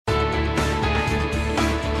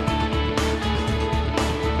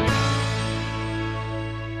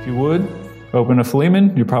you would, open to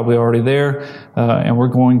Philemon. You're probably already there, and we're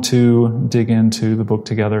going to dig into the book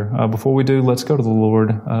together. Before we do, let's go to the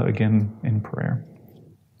Lord again in prayer.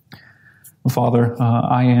 Father,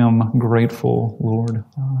 I am grateful, Lord,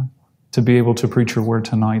 to be able to preach your word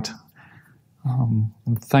tonight.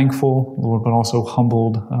 I'm thankful, Lord, but also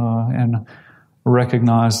humbled and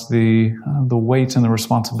recognize the weight and the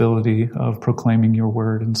responsibility of proclaiming your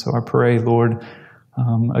word. And so I pray, Lord,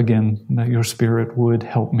 again, that your Spirit would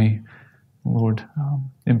help me. Lord,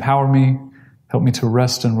 empower me, help me to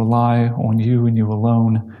rest and rely on you and you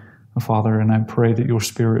alone, Father, and I pray that your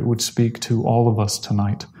Spirit would speak to all of us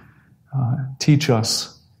tonight. Teach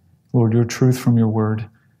us, Lord, your truth from your word,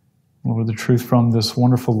 Lord, the truth from this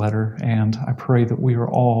wonderful letter, and I pray that we are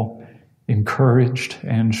all encouraged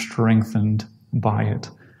and strengthened by it.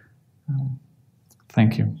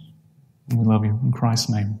 Thank you. We love you. In Christ's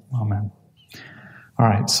name, amen. All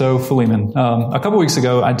right, so Philemon. A couple weeks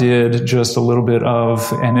ago, I did just a little bit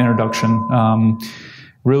of an introduction,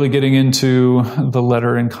 really getting into the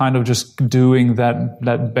letter and kind of just doing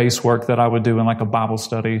that base work that I would do in like a Bible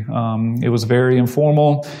study. It was very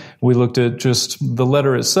informal. We looked at just the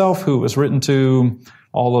letter itself, who it was written to,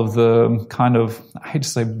 all of the kind of, I hate to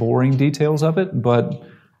say boring details of it, but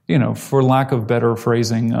for lack of better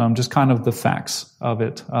phrasing, just kind of the facts of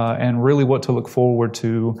it, and really what to look forward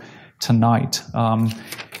to tonight.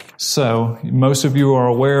 So most of you are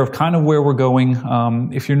aware of kind of where we're going.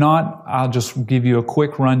 If you're not, I'll just give you a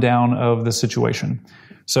quick rundown of the situation.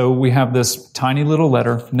 So we have this tiny little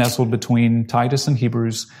letter nestled between Titus and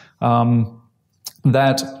Hebrews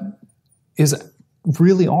that is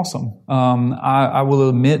really awesome. I will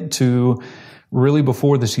admit to really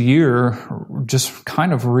before this year, just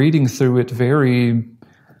kind of reading through it very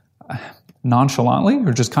nonchalantly,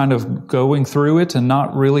 or just kind of going through it and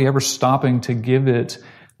not really ever stopping to give it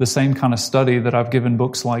the same kind of study that I've given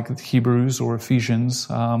books like Hebrews or Ephesians,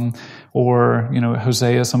 or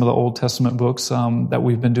Hosea, some of the Old Testament books that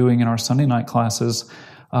we've been doing in our Sunday night classes.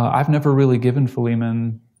 I've never really given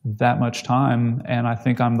Philemon that much time, and I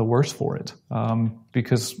think I'm the worst for it,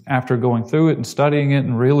 because after going through it and studying it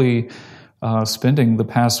and really spending the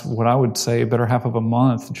past, what I would say, better half of a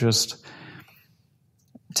month just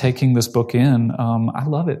taking this book in, I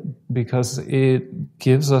love it because it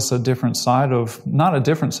gives us a different side of, not a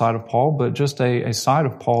different side of Paul, but just a side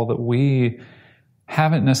of Paul that we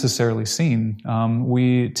haven't necessarily seen.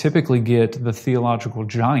 We typically get the theological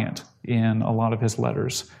giant in a lot of his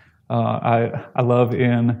letters. I love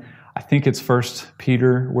in, I think it's First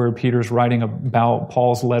Peter, where Peter's writing about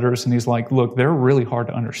Paul's letters, and he's like, look, they're really hard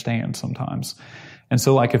to understand sometimes. And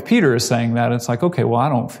so like if Peter is saying that, it's like, okay, well, I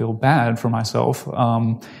don't feel bad for myself.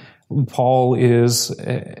 Paul is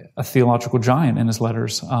a theological giant in his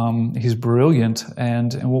letters. He's brilliant.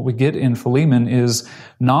 And what we get in Philemon is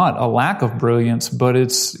not a lack of brilliance, but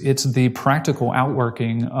it's the practical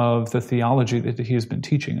outworking of the theology that he has been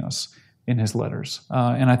teaching us in his letters.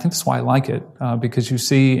 And I think that's why I like it, because you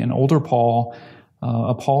see an older Paul,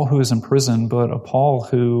 a Paul who is in prison, but a Paul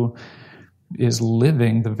who is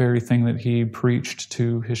living the very thing that he preached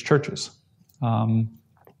to his churches. And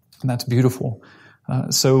that's beautiful.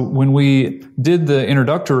 So when we did the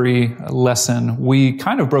introductory lesson, we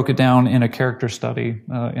kind of broke it down in a character study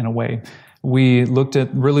in a way. We looked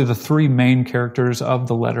at really the three main characters of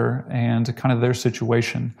the letter and kind of their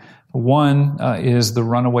situation. One is the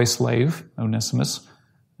runaway slave, Onesimus.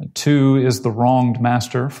 Two is the wronged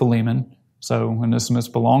master, Philemon. So Onesimus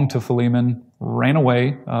belonged to Philemon, ran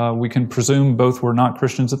away. We can presume both were not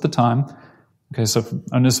Christians at the time. Okay, so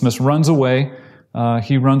Onesimus runs away.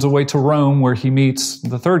 He runs away to Rome, where he meets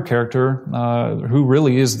the third character, who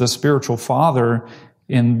really is the spiritual father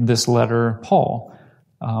in this letter, Paul.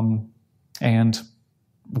 And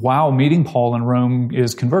while meeting Paul in Rome,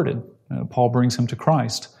 is converted. Paul brings him to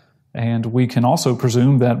Christ. And we can also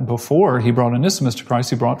presume that before he brought Onesimus to Christ,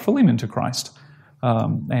 he brought Philemon to Christ.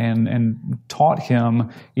 And taught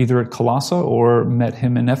him either at Colossae or met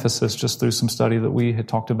him in Ephesus, just through some study that we had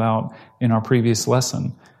talked about in our previous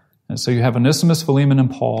lesson. And so you have Onesimus, Philemon, and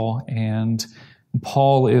Paul, and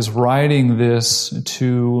Paul is writing this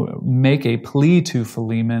to make a plea to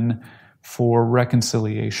Philemon for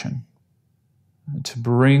reconciliation, to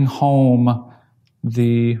bring home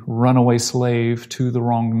the runaway slave to the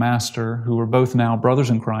wronged master, who are both now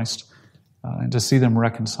brothers in Christ, and to see them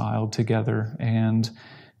reconciled together and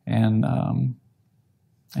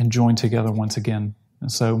joined together once again.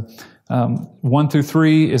 And so 1 through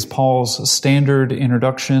 3 is Paul's standard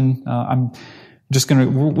introduction. I'm just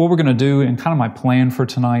what we're going to do, and kind of my plan for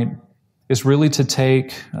tonight, is really to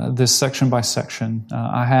take this section by section.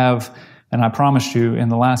 I have And I promised you in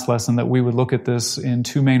the last lesson that we would look at this in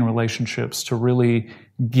two main relationships to really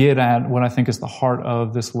get at what I think is the heart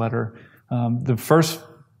of this letter. The first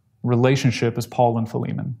relationship is Paul and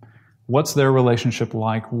Philemon. What's their relationship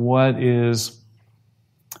like? What is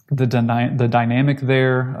the dynamic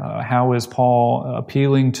there? How is Paul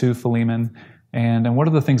appealing to Philemon? And what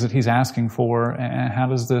are the things that he's asking for? And how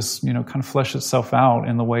does this, kind of flesh itself out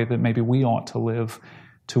in the way that maybe we ought to live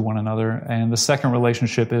to one another? And the second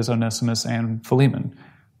relationship is Onesimus and Philemon,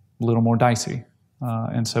 a little more dicey.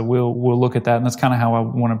 And so we'll look at that, and that's kind of how I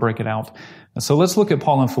want to break it out. So let's look at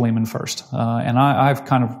Paul and Philemon first. And I've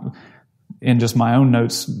kind of, in just my own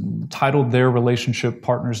notes, titled their relationship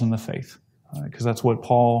Partners in the Faith, because that's what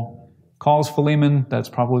Paul calls Philemon. That's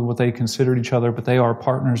probably what they considered each other, but they are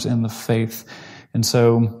partners in the faith. And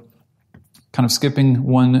so kind of skipping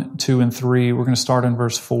 1, 2, and 3, we're going to start in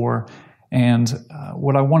verse 4. And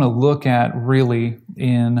what I want to look at really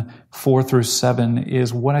in 4 through 7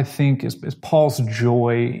 is what I think is Paul's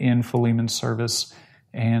joy in Philemon's service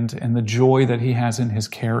and the joy that he has in his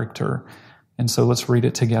character. And so let's read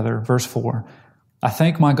it together. Verse 4, I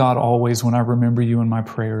thank my God always when I remember you in my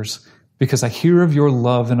prayers, because I hear of your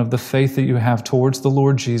love and of the faith that you have towards the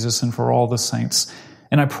Lord Jesus and for all the saints.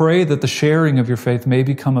 And I pray that the sharing of your faith may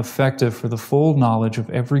become effective for the full knowledge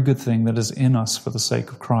of every good thing that is in us for the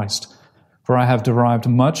sake of Christ. For I have derived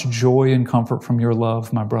much joy and comfort from your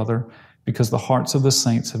love, my brother, because the hearts of the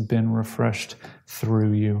saints have been refreshed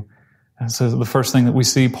through you. And so the first thing that we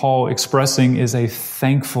see Paul expressing is a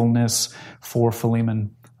thankfulness for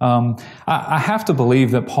Philemon. I have to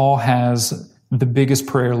believe that Paul has the biggest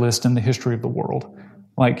prayer list in the history of the world.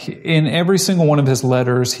 Like in every single one of his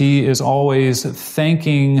letters, he is always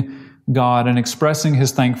thanking God and expressing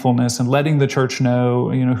his thankfulness and letting the church know,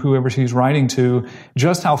 whoever he's writing to,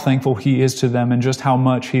 just how thankful he is to them and just how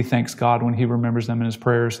much he thanks God when he remembers them in his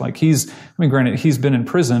prayers. Like granted, he's been in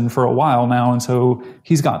prison for a while now, and so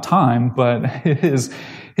he's got time, but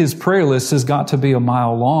his prayer list has got to be a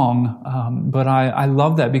mile long. But I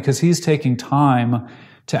love that because he's taking time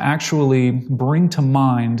to actually bring to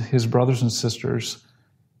mind his brothers and sisters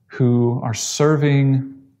who are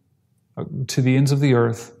serving to the ends of the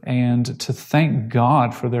earth, and to thank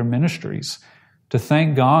God for their ministries, to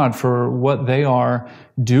thank God for what they are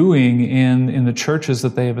doing in the churches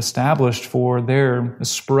that they have established, for their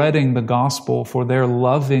spreading the gospel, for their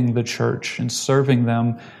loving the church and serving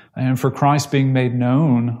them, and for Christ being made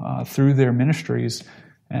known through their ministries.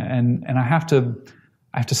 And I have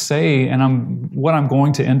to say, and what I'm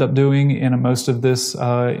going to end up doing in most of this,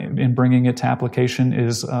 in bringing it to application,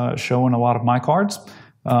 is showing a lot of my cards,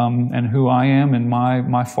 and who I am and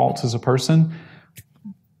my faults as a person.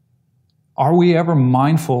 Are we ever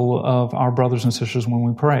mindful of our brothers and sisters when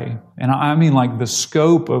we pray? And I mean like the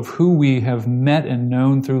scope of who we have met and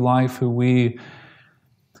known through life, who we,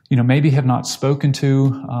 maybe have not spoken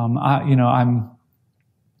to. I'm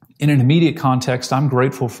in an immediate context, I'm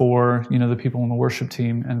grateful for, the people on the worship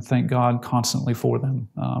team, and thank God constantly for them,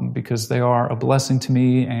 because they are a blessing to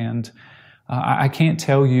me. And I can't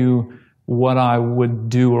tell you what I would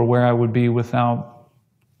do or where I would be without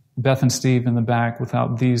Beth and Steve in the back,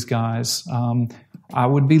 without these guys. I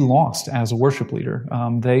would be lost as a worship leader.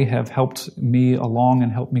 They have helped me along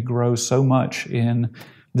and helped me grow so much in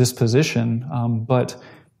this position. But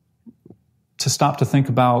to stop to think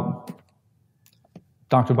about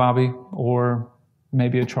Dr. Bobby, or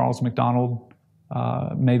maybe a Charles McDonald,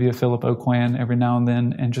 maybe a Philip Oakwan every now and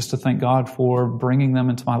then, and just to thank God for bringing them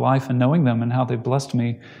into my life and knowing them and how they've blessed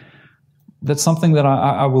me. That's something that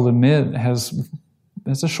I will admit has a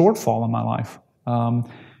shortfall in my life.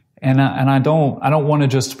 And I don't want to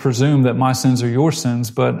just presume that my sins are your sins,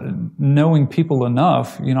 but knowing people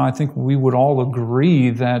enough, I think we would all agree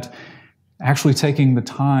that actually taking the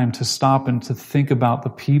time to stop and to think about the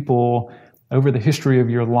people over the history of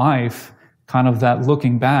your life, kind of that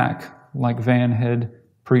looking back, like Van had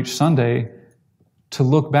preached Sunday, to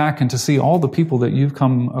look back and to see all the people that you've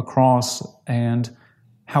come across and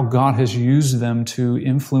how God has used them to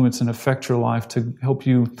influence and affect your life, to help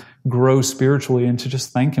you grow spiritually, and to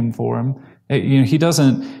just thank Him for them. He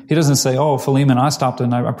doesn't say, "Oh, Philemon, I stopped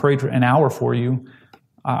and I prayed for an hour for you.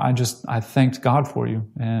 I thanked God for you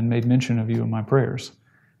and made mention of you in my prayers."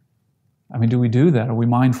 I mean, do we do that? Are we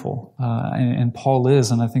mindful? And Paul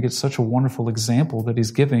is, and I think it's such a wonderful example that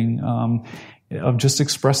he's giving of just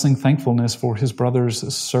expressing thankfulness for his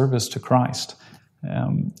brother's service to Christ.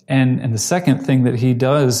 And the second thing that he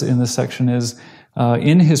does in this section is,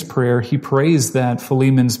 in his prayer, he prays that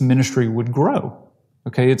Philemon's ministry would grow.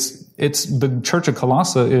 Okay, it's the church of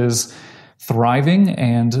Colossae is thriving,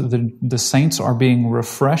 and the saints are being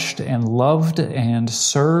refreshed and loved and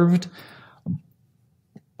served.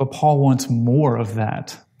 But Paul wants more of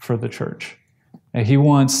that for the church. He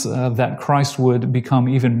wants that Christ would become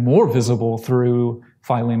even more visible through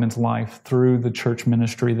Philemon's life, through the church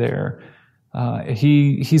ministry there.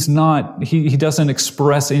 He doesn't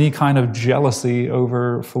express any kind of jealousy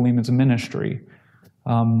over Philemon's ministry.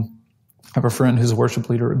 I have a friend who's a worship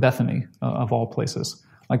leader at Bethany, of all places.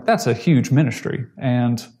 Like, that's a huge ministry.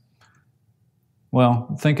 And,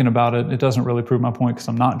 well, thinking about it, it doesn't really prove my point because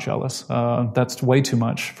I'm not jealous. That's way too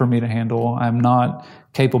much for me to handle. I'm not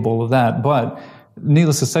capable of that. But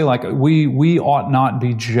needless to say, like, we ought not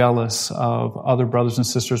be jealous of other brothers and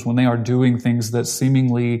sisters when they are doing things that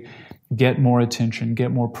seemingly get more attention,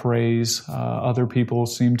 get more praise. Other people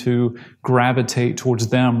seem to gravitate towards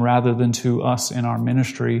them rather than to us in our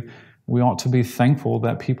ministry. We ought to be thankful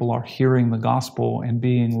that people are hearing the gospel and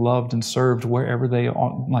being loved and served wherever they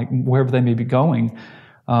may be going.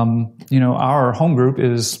 Our home group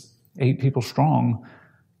is 8 people strong.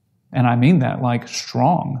 And I mean that, like,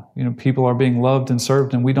 strong. People are being loved and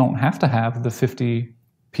served, and we don't have to have the 50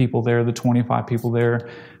 people there, the 25 people there.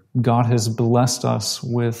 God has blessed us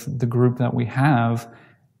with the group that we have,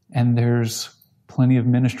 and there's plenty of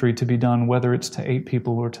ministry to be done, whether it's to 8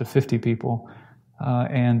 people or to 50 people.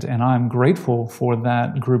 And I'm grateful for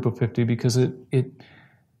that group of 50 because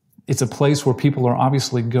it's a place where people are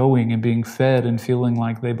obviously going and being fed and feeling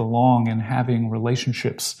like they belong and having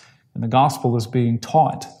relationships. And the gospel is being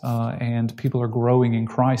taught, and people are growing in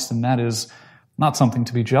Christ, and that is not something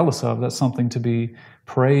to be jealous of. That's something to be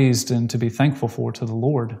praised and to be thankful for to the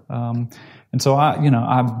Lord. And so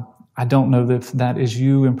I don't know if that is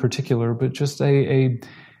you in particular, but just a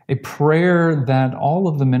prayer that all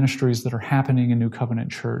of the ministries that are happening in New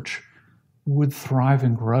Covenant Church would thrive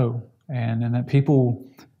and grow, and that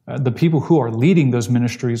the people who are leading those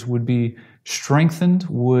ministries would be strengthened,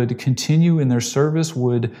 would continue in their service,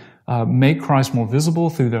 would make Christ more visible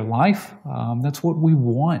through their life. That's what we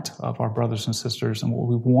want of our brothers and sisters and what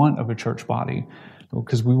we want of a church body,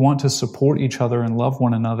 because we want to support each other and love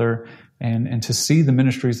one another and to see the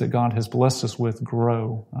ministries that God has blessed us with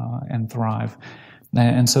grow and thrive.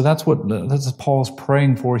 And so that's what Paul's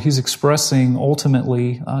praying for. He's expressing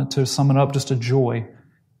ultimately, to sum it up, just a joy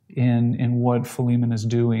in what Philemon is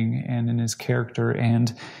doing and in his character,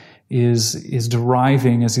 and is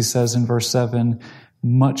deriving, as he says in verse 7,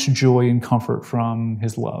 much joy and comfort from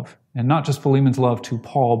his love. And not just Philemon's love to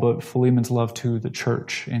Paul, but Philemon's love to the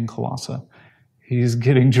church in Colossae. He's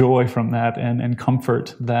getting joy from that and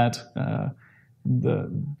comfort that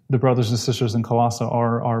the brothers and sisters in Colossae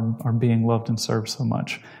are being loved and served so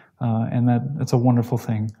much. And that's a wonderful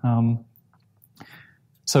thing.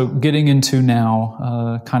 So getting into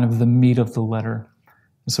now kind of the meat of the letter.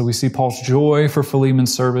 So we see Paul's joy for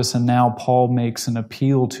Philemon's service, and now Paul makes an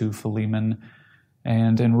appeal to Philemon,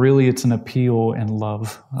 and really it's an appeal in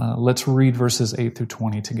love. Let's read verses 8 through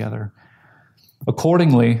 20 together.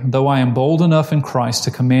 Accordingly, though I am bold enough in Christ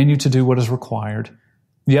to command you to do what is required,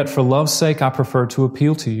 yet for love's sake I prefer to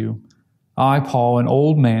appeal to you. I, Paul, an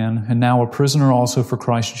old man, and now a prisoner also for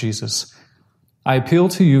Christ Jesus. I appeal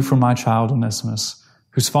to you for my child Onesimus,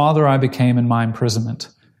 whose father I became in my imprisonment.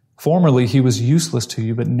 Formerly he was useless to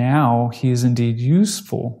you, but now he is indeed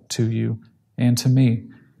useful to you and to me.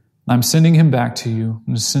 I'm sending him back to you,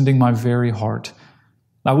 and sending my very heart.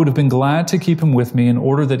 I would have been glad to keep him with me in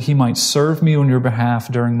order that he might serve me on your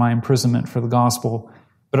behalf during my imprisonment for the gospel.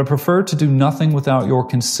 But I prefer to do nothing without your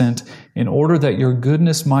consent, in order that your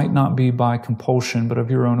goodness might not be by compulsion, but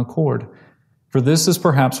of your own accord. For this is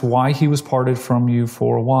perhaps why he was parted from you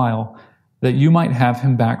for a while, that you might have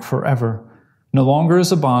him back forever, no longer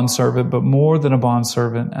as a bondservant, but more than a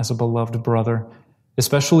bondservant, as a beloved brother,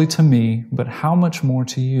 especially to me, but how much more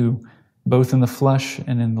to you, both in the flesh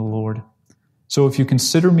and in the Lord. So if you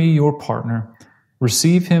consider me your partner,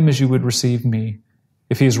 receive him as you would receive me.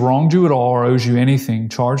 If he has wronged you at all or owes you anything,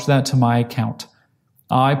 charge that to my account.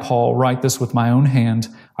 I, Paul, write this with my own hand.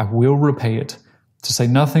 I will repay it, to say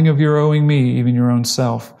nothing of your owing me, even your own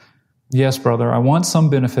self. Yes, brother, I want some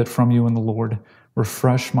benefit from you in the Lord.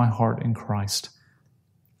 Refresh my heart in Christ.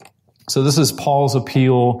 So this is Paul's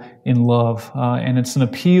appeal in love, and it's an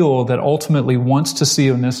appeal that ultimately wants to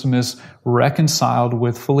see Onesimus reconciled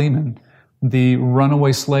with Philemon, the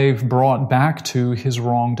runaway slave brought back to his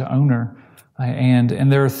wronged owner.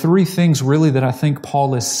 And there are 3 things really that I think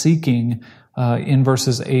Paul is seeking in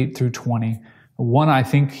verses 8 through 20. 1, I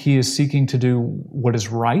think he is seeking to do what is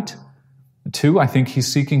right. 2, I think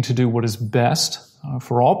he's seeking to do what is best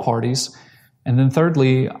for all parties. And then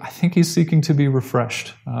thirdly, I think he's seeking to be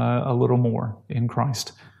refreshed a little more in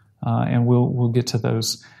Christ. And we'll get to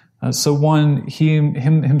those. So one,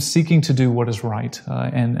 him seeking to do what is right.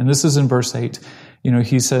 And this is in verse 8.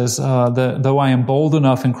 He says, though I am bold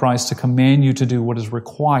enough in Christ to command you to do what is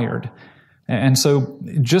required. And so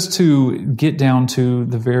just to get down to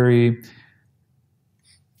the very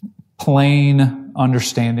plain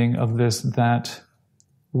understanding of this, that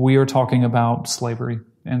we are talking about slavery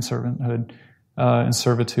and servanthood and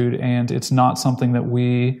servitude, and it's not something that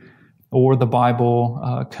we or the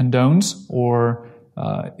Bible condones or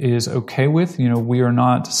is okay with. We are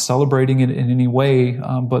not celebrating it in any way,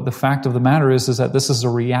 but the fact of the matter is that this is a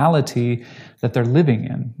reality that they're living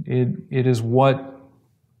in. It is what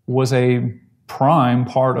was a prime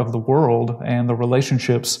part of the world, and the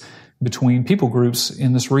relationships between people groups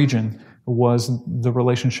in this region was the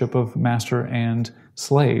relationship of master and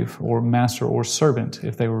slave, or master or servant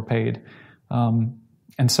if they were paid.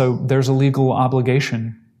 And so there's a legal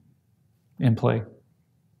obligation in play.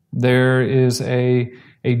 There is a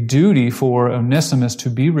duty for Onesimus to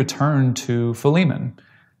be returned to Philemon.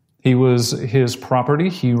 He was his property.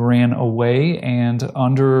 He ran away, and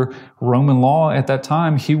under Roman law at that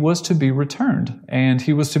time, he was to be returned. And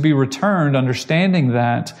he was to be returned understanding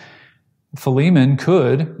that Philemon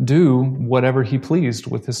could do whatever he pleased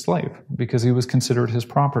with his slave because he was considered his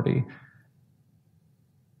property.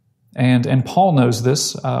 And Paul knows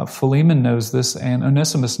this, Philemon knows this, and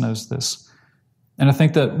Onesimus knows this. And I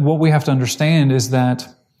think that what we have to understand is that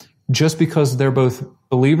just because they're both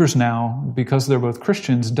believers now, because they're both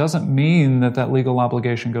Christians, doesn't mean that legal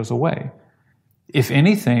obligation goes away. If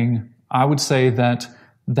anything, I would say that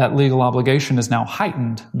legal obligation is now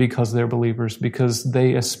heightened because they're believers, because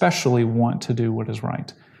they especially want to do what is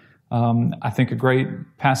right. I think a great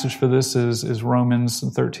passage for this is Romans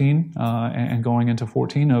 13 and going into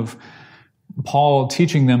 14 of Paul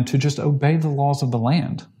teaching them to just obey the laws of the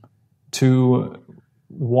land, to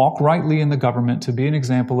walk rightly in the government, to be an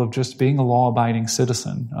example of just being a law-abiding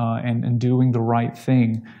citizen and doing the right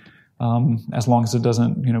thing, as long as it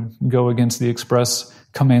doesn't, go against the express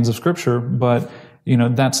commands of Scripture. But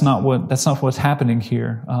that's not what's happening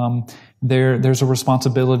here. There's a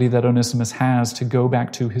responsibility that Onesimus has to go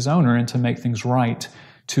back to his owner and to make things right,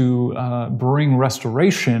 to bring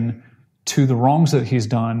restoration to the wrongs that he's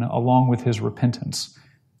done, along with his repentance.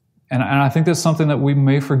 And I think that's something that we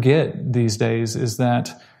may forget these days, is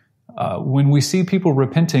that when we see people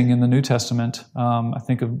repenting in the New Testament, I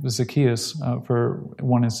think of Zacchaeus for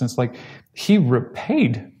one instance, like he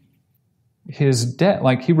repaid his debt,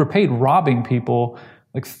 like he repaid robbing people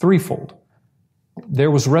like threefold.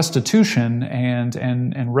 There was restitution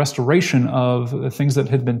and restoration of the things that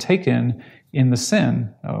had been taken in the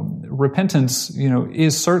sin. Repentance,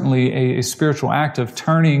 is certainly a spiritual act of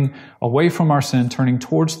turning away from our sin, turning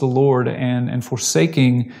towards the Lord, and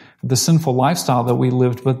forsaking the sinful lifestyle that we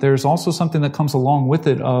lived. But there's also something that comes along with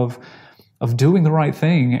it of doing the right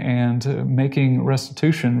thing and making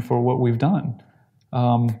restitution for what we've done.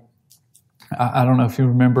 I don't know if you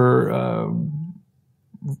remember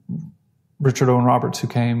Richard Owen Roberts, who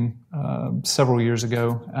came several years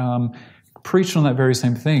ago, preached on that very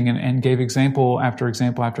same thing and gave example after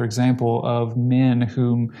example after example of men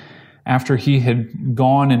whom, after he had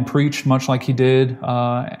gone and preached much like he did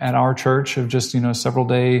at our church of just,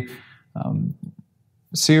 several-day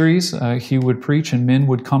series, he would preach and men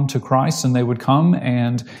would come to Christ, and they would come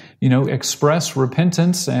and, express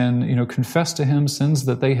repentance and, confess to him sins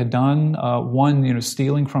that they had done, one,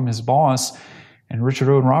 stealing from his boss. And Richard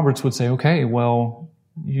Owen Roberts would say, okay, well,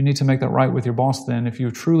 you need to make that right with your boss then. If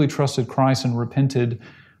you truly trusted Christ and repented,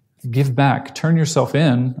 give back, turn yourself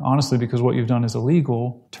in, honestly, because what you've done is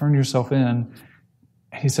illegal, turn yourself in.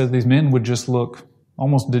 He said these men would just look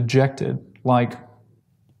almost dejected, like,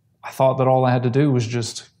 I thought that all I had to do was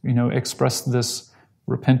just, express this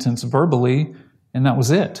repentance verbally, and that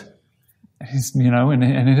was it. He's,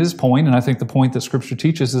 and his point, and I think the point that Scripture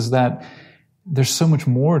teaches, is that there's so much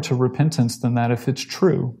more to repentance than that if it's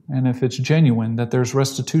true and if it's genuine, that there's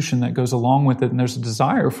restitution that goes along with it, and there's a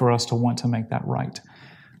desire for us to want to make that right.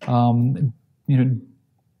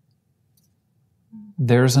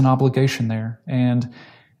 There's an obligation there. And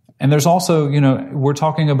there's also, we're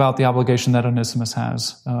talking about the obligation that Onesimus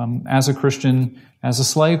has. As a Christian, as a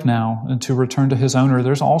slave now, and to return to his owner,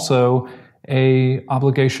 there's also a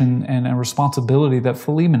obligation and a responsibility that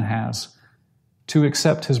Philemon has to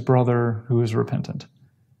accept his brother who is repentant.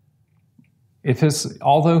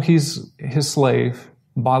 Although he's his slave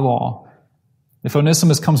by law, if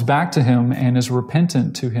Onesimus comes back to him and is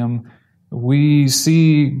repentant to him, we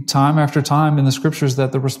see time after time in the Scriptures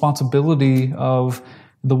that the responsibility of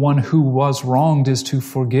the one who was wronged is to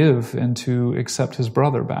forgive and to accept his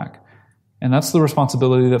brother back. And that's the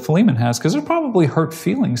responsibility that Philemon has, because there's probably hurt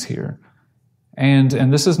feelings here. And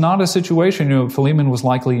this is not a situation, Philemon was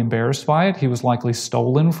likely embarrassed by it. He was likely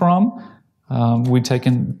stolen from.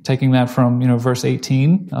 Taking that from, verse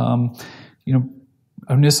 18.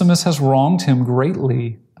 Onesimus has wronged him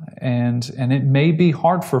greatly, and it may be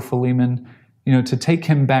hard for Philemon, to take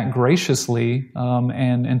him back graciously,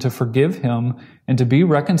 and to forgive him and to be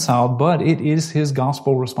reconciled, but it is his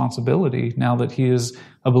gospel responsibility now that he is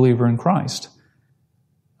a believer in Christ.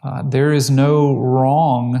 There is no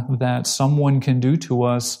wrong that someone can do to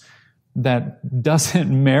us that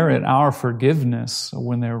doesn't merit our forgiveness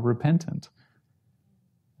when they're repentant.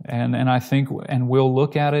 And I think, and we'll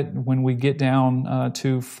look at it when we get down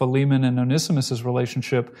to Philemon and Onesimus'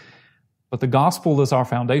 relationship, but the gospel is our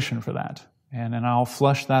foundation for that. And I'll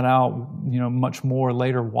flesh that out, much more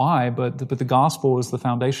later why, but the gospel is the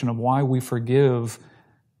foundation of why we forgive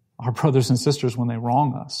our brothers and sisters when they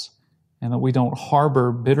wrong us, and that we don't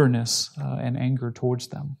harbor bitterness and anger towards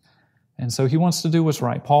them. And so he wants to do what's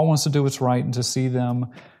right. Paul wants to do what's right and to see them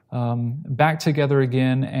back together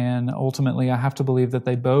again. And ultimately, I have to believe that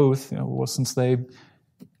they both, since they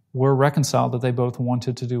were reconciled, that they both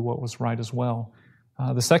wanted to do what was right as well.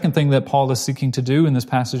 The second thing that Paul is seeking to do in this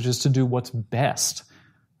passage is to do what's best.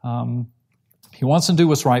 He wants to do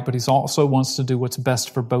what's right, but he also wants to do what's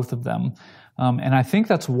best for both of them. And I think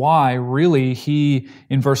that's why, really, he,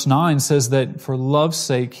 in verse 9, says that for love's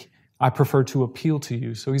sake, I prefer to appeal to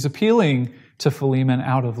you. So he's appealing to Philemon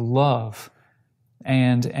out of love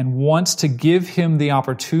and wants to give him the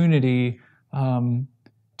opportunity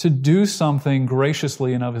to do something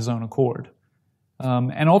graciously and of his own accord.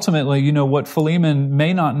 And ultimately, what Philemon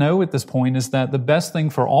may not know at this point is that the best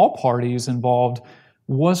thing for all parties involved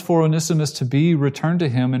was for Onesimus to be returned to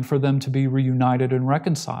him and for them to be reunited and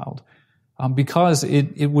reconciled. Because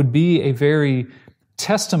it would be a very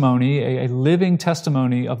testimony, a living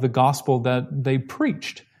testimony of the gospel that they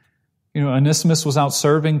preached. Onesimus was out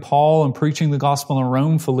serving Paul and preaching the gospel in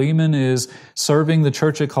Rome. Philemon is serving the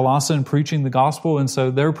church at Colossae and preaching the gospel. And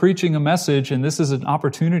so they're preaching a message, and this is an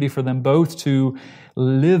opportunity for them both to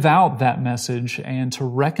live out that message and to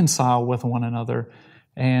reconcile with one another.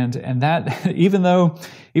 And that, even though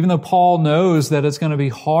Paul knows that it's going to be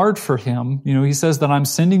hard for him, he says that I'm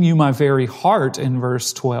sending you my very heart in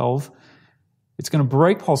verse 12. It's going to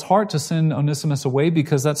break Paul's heart to send Onesimus away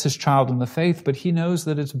because that's his child in the faith, but he knows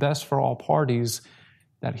that it's best for all parties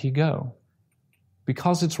that he go.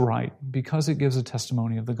 Because it's right, because it gives a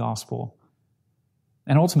testimony of the gospel.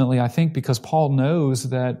 And ultimately, I think because Paul knows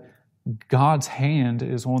that God's hand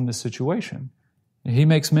is on this situation. He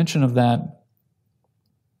makes mention of that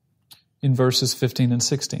in verses 15 and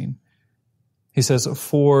 16. He says,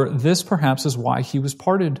 "For this perhaps is why he was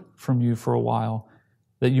parted from you for a while,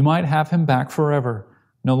 that you might have him back forever,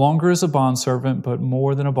 no longer as a bondservant, but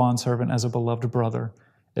more than a bondservant, as a beloved brother,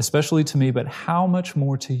 especially to me, but how much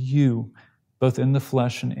more to you, both in the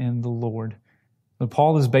flesh and in the Lord." But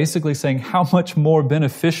Paul is basically saying how much more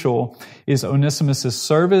beneficial is Onesimus'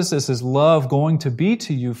 service, is his love going to be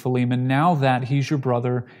to you, Philemon, now that he's your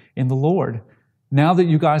brother in the Lord. Now that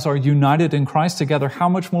you guys are united in Christ together, how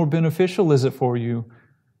much more beneficial is it for you?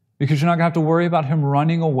 Because you're not going to have to worry about him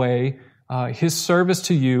running away. His service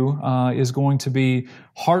to you is going to be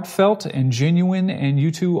heartfelt and genuine, and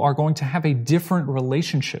you two are going to have a different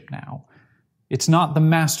relationship now. It's not the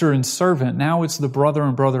master and servant. Now it's the brother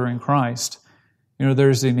and brother in Christ.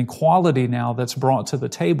 There's an equality now that's brought to the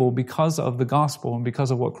table because of the gospel and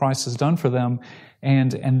because of what Christ has done for them.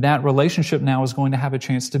 And that relationship now is going to have a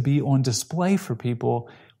chance to be on display for people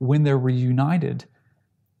when they're reunited.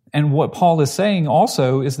 And what Paul is saying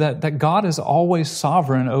also is that God is always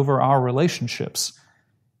sovereign over our relationships.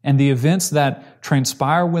 And the events that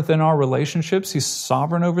transpire within our relationships, He's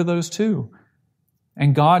sovereign over those too.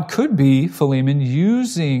 And God could be, Philemon,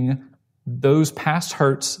 using those past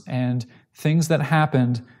hurts and things that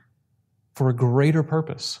happened for a greater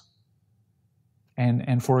purpose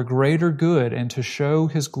and for a greater good and to show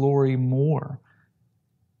His glory more.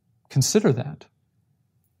 Consider that.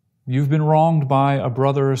 You've been wronged by a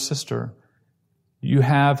brother or sister. You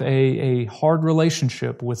have a hard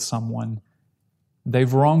relationship with someone.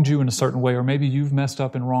 They've wronged you in a certain way, or maybe you've messed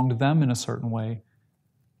up and wronged them in a certain way.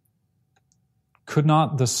 Could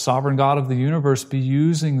not the sovereign God of the universe be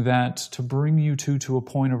using that to bring you to a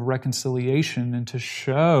point of reconciliation and to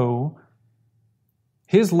show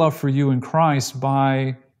His love for you in Christ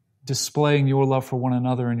by displaying your love for one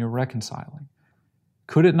another and your reconciling?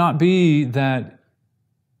 Could it not be that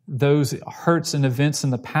those hurts and events in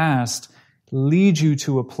the past lead you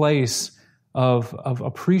to a place of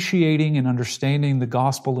appreciating and understanding the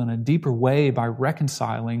gospel in a deeper way by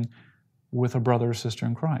reconciling with a brother or sister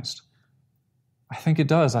in Christ? I think it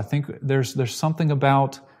does. I think there's something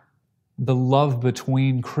about the love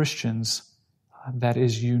between Christians that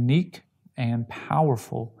is unique and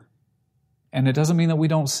powerful. And it doesn't mean that we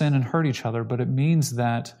don't sin and hurt each other, but it means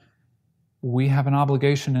that we have an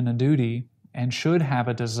obligation and a duty and should have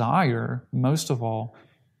a desire, most of all,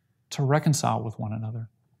 to reconcile with one another.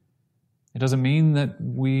 It doesn't mean that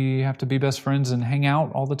we have to be best friends and hang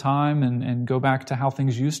out all the time and go back to how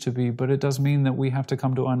things used to be, but it does mean that we have to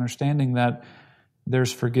come to understanding that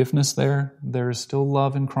there's forgiveness there, there's still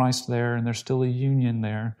love in Christ there, and there's still a union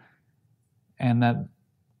there, and that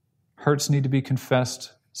hurts need to be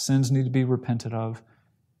confessed, sins need to be repented of,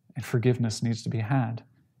 and forgiveness needs to be had.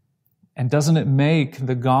 And doesn't it make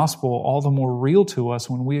the gospel all the more real to us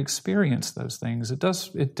when we experience those things? It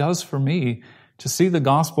does for me to see the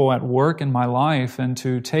gospel at work in my life and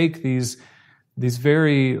to take these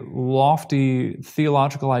very lofty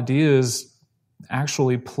theological ideas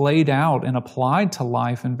actually played out and applied to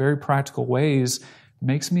life in very practical ways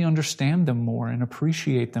makes me understand them more and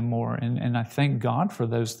appreciate them more. And I thank God for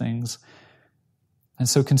those things. And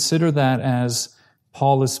so consider that as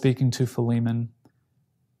Paul is speaking to Philemon.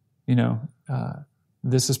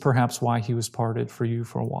 This is perhaps why he was parted for you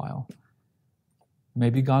for a while.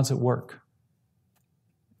 Maybe God's at work.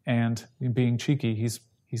 And being cheeky,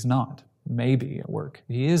 he's not. Maybe at work.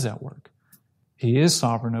 He is at work. He is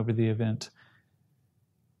sovereign over the event.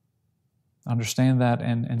 Understand that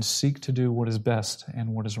and seek to do what is best and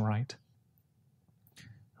what is right.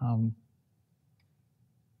 And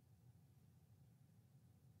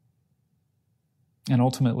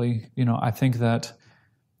ultimately, I think that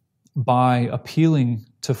by appealing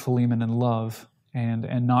to Philemon in love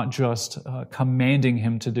and not just commanding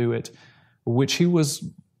him to do it, which he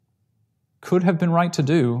could have been right to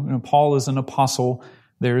do. Paul is an apostle.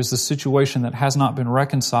 There is a situation that has not been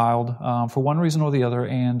reconciled for one reason or the other,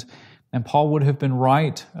 and Paul would have been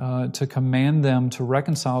right to command them to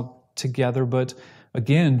reconcile together, but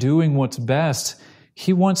again, doing what's best,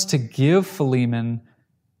 he wants to give Philemon,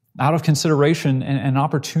 out of consideration, an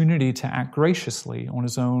opportunity to act graciously on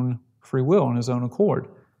his own free will, on his own accord.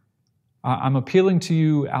 I'm appealing to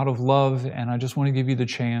you out of love, and I just want to give you the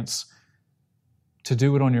chance to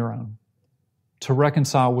do it on your own, to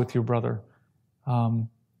reconcile with your brother.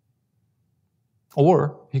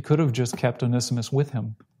 Or he could have just kept Onesimus with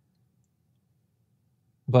him.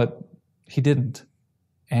 But he didn't.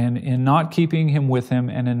 And in not keeping him with him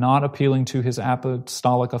and in not appealing to his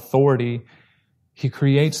apostolic authority, he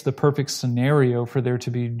creates the perfect scenario for there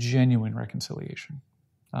to be genuine reconciliation.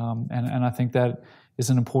 And I think that is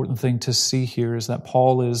an important thing to see here, is that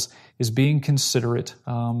Paul is being considerate.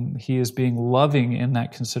 He is being loving in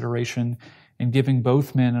that consideration and giving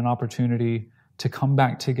both men an opportunity to come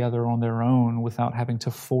back together on their own without having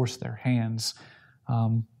to force their hands.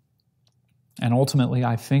 And ultimately,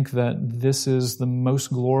 I think that this is the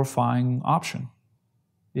most glorifying option.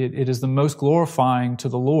 It is the most glorifying to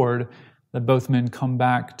the Lord that both men come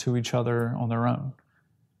back to each other on their own.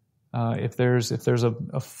 If there's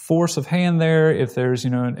a force of hand there, if there's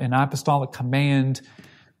an apostolic command,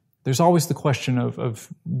 there's always the question of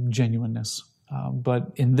genuineness.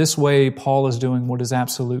 But in this way, Paul is doing what is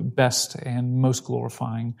absolute best and most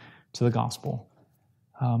glorifying to the gospel.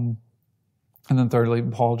 And then thirdly,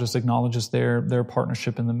 Paul just acknowledges their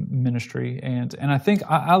partnership in the ministry. And I think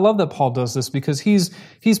I love that Paul does this because he's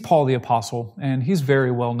Paul the Apostle, and he's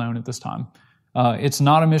very well known at this time. It's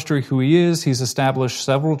not a mystery who he is. He's established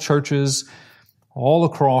several churches all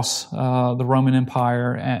across the Roman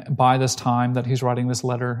Empire by this time that he's writing this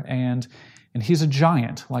letter. And he's a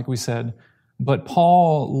giant, like we said. But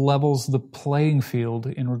Paul levels the playing field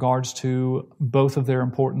in regards to both of their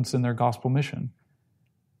importance in their gospel mission.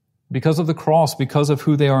 Because of the cross, because of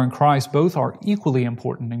who they are in Christ, both are equally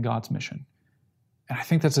important in God's mission. And I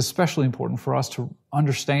think that's especially important for us to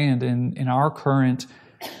understand in our current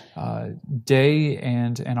day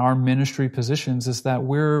and our ministry positions, is that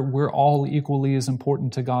we're all equally as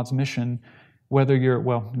important to God's mission, whether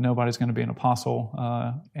nobody's going to be an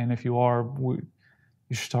apostle, and if you are,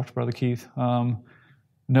 you should talk to Brother Keith.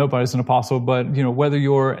 Nobody's an apostle, but whether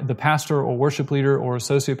you're the pastor or worship leader or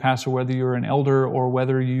associate pastor, whether you're an elder or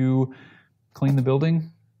whether you clean the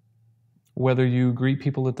building, whether you greet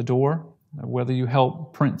people at the door, whether you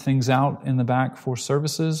help print things out in the back for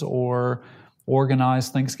services or organize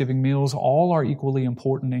Thanksgiving meals, all are equally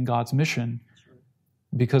important in God's mission,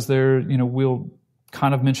 because we'll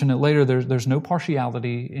kind of mention it later. There's no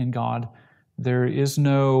partiality in God. There is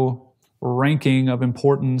no ranking of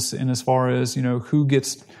importance in as far as, who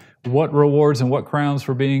gets what rewards and what crowns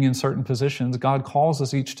for being in certain positions. God calls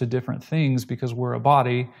us each to different things because we're a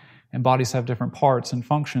body and bodies have different parts and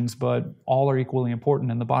functions, but all are equally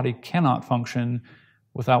important, and the body cannot function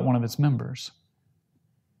without one of its members.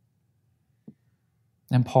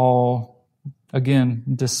 And Paul, again,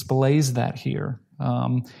 displays that here.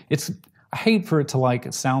 I hate for it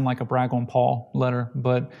to sound like a brag on Paul letter,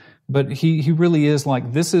 but he really is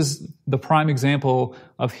this is the prime example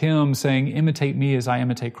of him saying, imitate me as I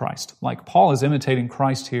imitate Christ. Like Paul is imitating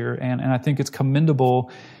Christ here, and I think it's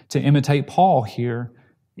commendable to imitate Paul here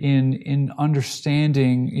in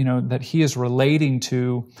understanding, that he is relating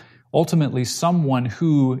to ultimately someone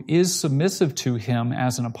who is submissive to him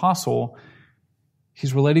as an apostle.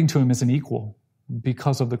 He's relating to him as an equal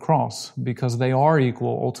because of the cross, because they are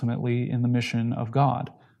equal ultimately in the mission of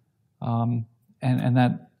God. And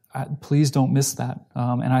that, please don't miss that.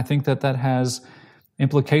 And I think that has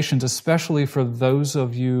implications, especially for those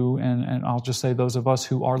of you, and I'll just say those of us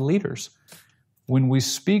who are leaders. When we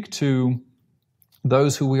speak to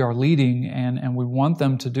those who we are leading and we want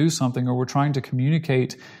them to do something, or we're trying to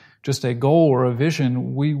communicate just a goal or a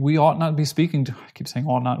vision, we ought not be speaking to, I keep saying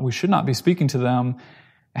ought not, we should not be speaking to them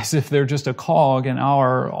as if they're just a cog in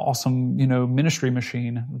our awesome, ministry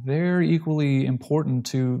machine. They're equally important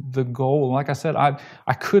to the goal. Like I said,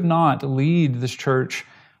 I could not lead this church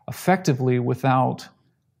effectively without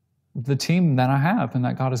the team that I have and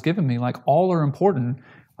that God has given me. All are important.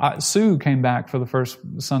 Sue came back for the first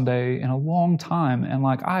Sunday in a long time, and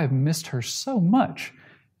I have missed her so much.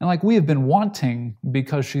 And we have been wanting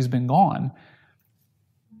because she's been gone.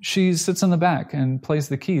 She sits in the back and plays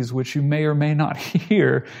the keys, which you may or may not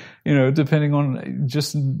hear, depending on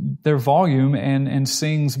just their volume, and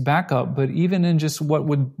sings backup. But even in just what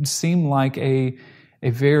would seem like a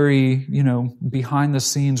very, behind the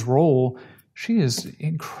scenes role, she is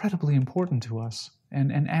incredibly important to us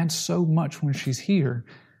and adds so much when she's here.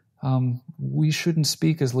 We shouldn't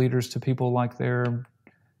speak as leaders to people like they're,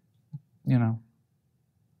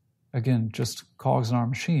 again, just cogs in our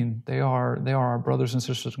machine. They are our brothers and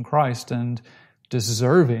sisters in Christ and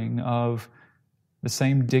deserving of the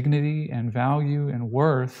same dignity and value and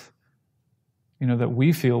worth, that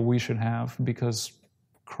we feel we should have, because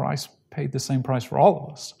Christ paid the same price for all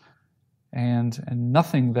of us. And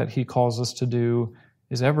nothing that he calls us to do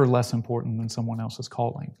is ever less important than someone else's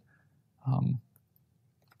calling.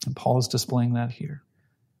 And Paul is displaying that here.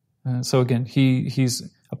 So again, he's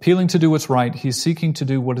appealing to do what's right. He's seeking to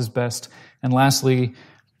do what is best. And lastly,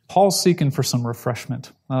 Paul's seeking for some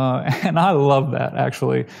refreshment. And I love that,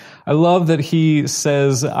 actually. I love that he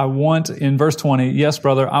says, in verse 20, yes,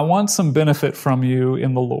 brother, I want some benefit from you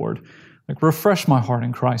in the Lord. Refresh my heart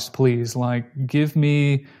in Christ, please. Give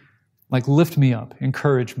me, lift me up,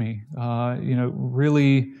 encourage me.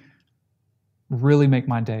 Really, really make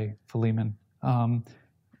my day, Philemon.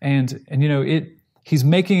 He's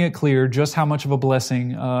making it clear just how much of a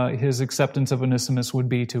blessing his acceptance of Onesimus would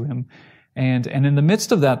be to him. And in the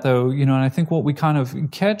midst of that, though, and I think what we kind of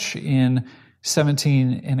catch in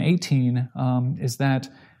 17 and 18 is that,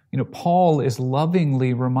 Paul is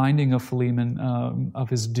lovingly reminding of Philemon of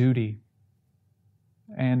his duty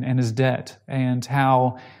and his debt, and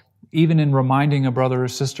how even in reminding a brother or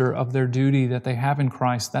sister of their duty that they have in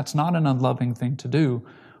Christ, that's not an unloving thing to do.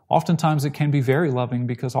 Oftentimes it can be very loving,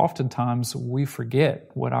 because oftentimes we forget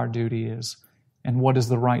what our duty is and what is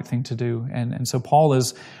the right thing to do. And so Paul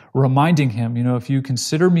is reminding him, if you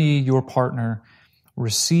consider me your partner,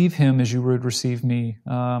 receive him as you would receive me.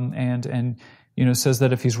 Says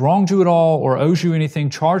that if he's wronged you at all or owes you anything,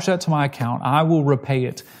 charge that to my account. I will repay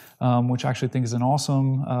it, which I actually think is an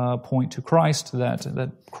awesome point to Christ,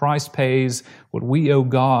 that Christ pays what we owe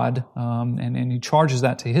God, and he charges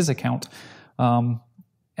that to his account.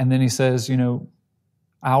 And then he says,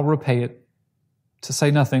 I'll repay it, to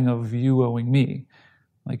say nothing of you owing me.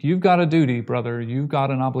 You've got a duty, brother. You've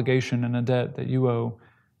got an obligation and a debt that you owe.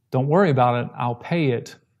 Don't worry about it. I'll pay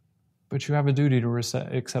it. But you have a duty to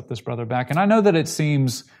accept this brother back. And I know that it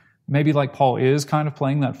seems maybe like Paul is kind of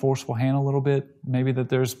playing that forceful hand a little bit. Maybe that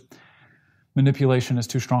there's manipulation is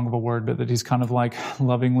too strong of a word, but that he's kind of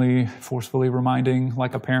lovingly, forcefully reminding,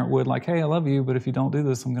 like a parent would, hey, I love you, but if you don't do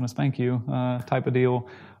this, I'm going to spank you, type of deal.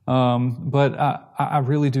 But I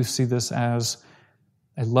really do see this as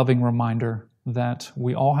a loving reminder that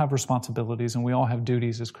we all have responsibilities and we all have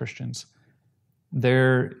duties as Christians.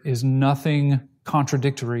 There is nothing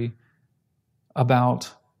contradictory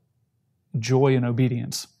about joy and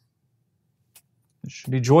obedience. It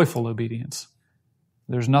should be joyful obedience.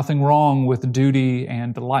 There's nothing wrong with duty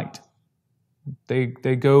and delight. They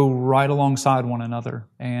go right alongside one another,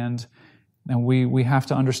 and we have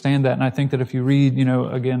to understand that. And I think that if you read,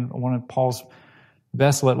 again, one of Paul's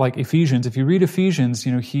best, like Ephesians, if you read Ephesians,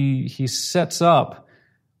 he sets up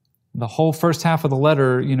the whole first half of the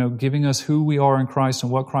letter, giving us who we are in Christ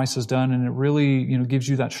and what Christ has done, and it really, gives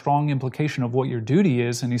you that strong implication of what your duty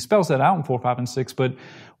is, and he spells that out in 4, 5, and 6, but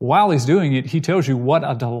while he's doing it, he tells you what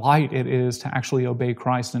a delight it is to actually obey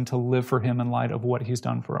Christ and to live for him in light of what he's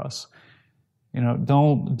done for us.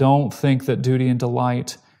 Don't think that duty and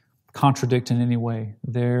delight contradict in any way.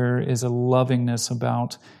 There is a lovingness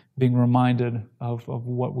about being reminded of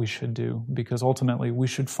what we should do, because ultimately we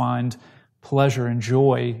should find pleasure and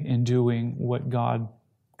joy in doing what God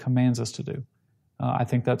commands us to do. I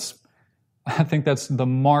think that's the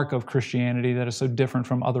mark of Christianity that is so different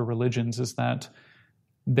from other religions, is that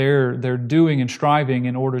they're doing and striving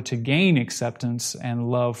in order to gain acceptance and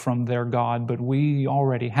love from their God, but we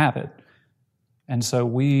already have it. And so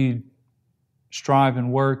we strive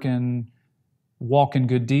and work and walk in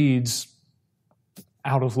good deeds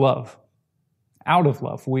out of love. Out of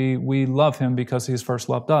love. We love him because he's first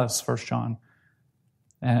loved us, 1 John.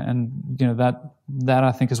 And that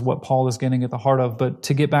I think is what Paul is getting at the heart of. But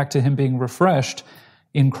to get back to him being refreshed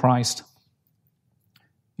in Christ,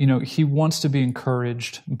 he wants to be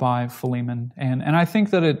encouraged by Philemon. And I think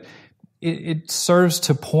that it serves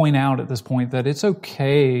to point out at this point that it's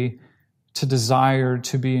okay to desire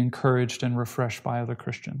to be encouraged and refreshed by other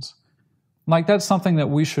Christians. Like, that's something that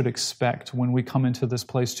we should expect when we come into this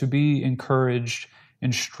place, to be encouraged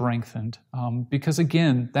and strengthened. Because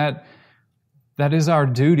again, that is our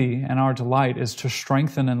duty, and our delight is to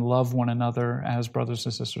strengthen and love one another as brothers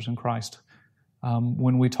and sisters in Christ.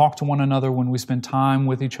 When we talk to one another, when we spend time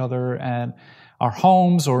with each other at our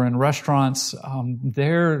homes or in restaurants,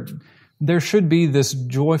 there should be this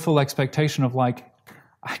joyful expectation of, like,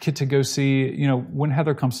 I get to go see, when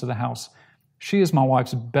Heather comes to the house, she is my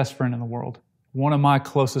wife's best friend in the world, one of my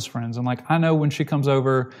closest friends. And I know when she comes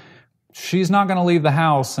over, she's not going to leave the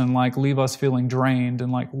house and leave us feeling drained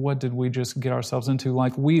and what did we just get ourselves into?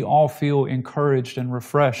 We all feel encouraged and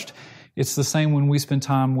refreshed. It's the same when we spend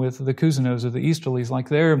time with the Cousinos or the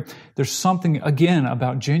Easterlys. There's something, again,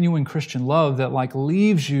 about genuine Christian love that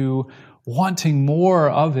leaves you wanting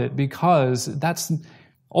more of it, because that's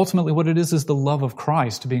ultimately what it is the love of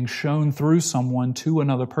Christ being shown through someone to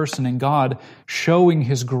another person, and God showing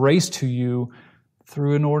his grace to you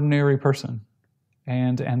through an ordinary person.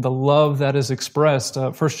 And the love that is expressed,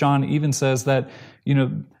 1 John even says that,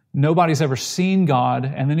 nobody's ever seen God.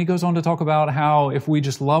 And then he goes on to talk about how if we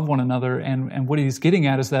just love one another, and what he's getting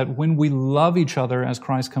at is that when we love each other as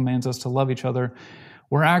Christ commands us to love each other,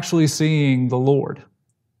 we're actually seeing the Lord.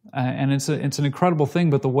 And it's an incredible thing,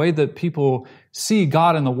 but the way that people see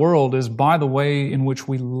God in the world is by the way in which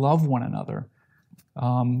we love one another.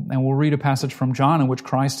 And we'll read a passage from John in which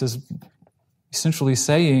Christ is essentially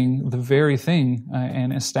saying the very thing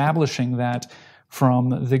and establishing that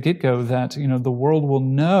from the get-go, that the world will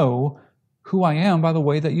know who I am by the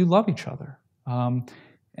way that you love each other.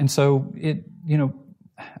 And so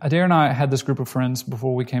Adair and I had this group of friends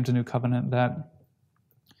before we came to New Covenant that,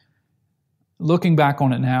 looking back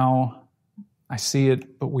on it now, I see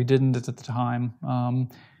it, but we didn't at the time.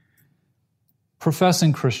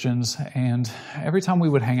 Professing Christians, and every time we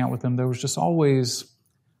would hang out with them, there was just always,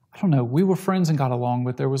 we were friends and got along,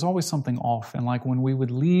 but there was always something off. And when we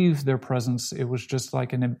would leave their presence, it was just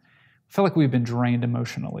it felt like we'd been drained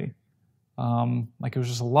emotionally. It was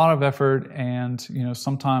just a lot of effort, and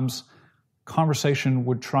sometimes conversation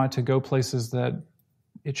would try to go places that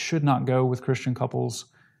it should not go with Christian couples.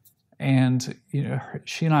 And,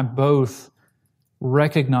 she and I both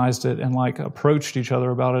recognized it and approached each other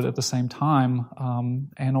about it at the same time,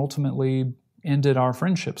 and ultimately ended our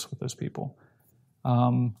friendships with those people.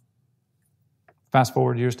 Fast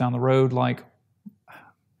forward years down the road, I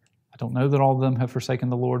don't know that all of them have forsaken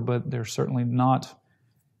the Lord, but they're certainly not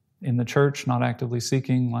in the church, not actively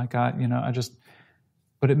seeking.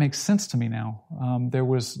 But it makes sense to me now. There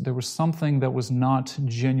was something that was not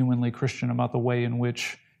genuinely Christian about the way in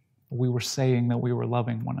which we were saying that we were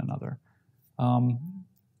loving one another. And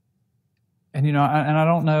I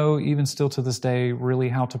don't know, even still to this day, really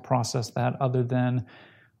how to process that, other than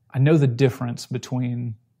I know the difference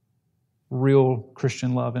between real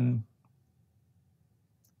Christian love and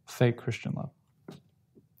fake Christian love.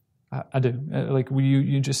 I do.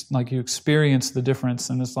 You just, you experience the difference,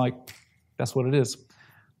 and it's that's what it is.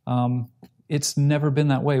 It's never been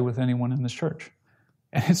that way with anyone in this church.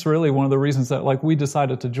 And it's really one of the reasons that we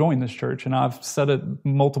decided to join this church. And I've said it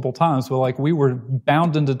multiple times, but we were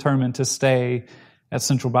bound and determined to stay at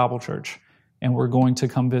Central Bible Church, and we're going to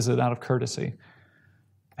come visit out of courtesy.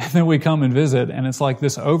 And then we come and visit, and it's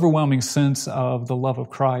this overwhelming sense of the love of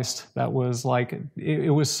Christ that was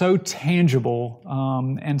it was so tangible,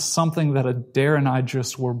 and something that Adair and I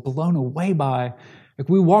just were blown away by. Like,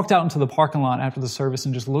 we walked out into the parking lot after the service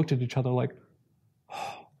and just looked at each other like,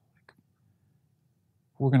 oh,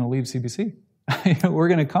 we're going to leave CBC. We're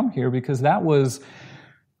going to come here, because that was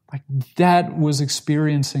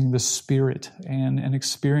experiencing the Spirit and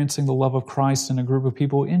experiencing the love of Christ in a group of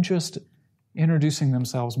people, in just introducing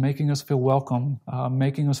themselves, making us feel welcome,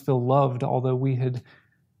 making us feel loved, although we had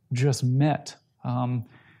just met.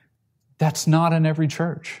 That's not in every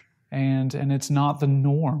church, and it's not the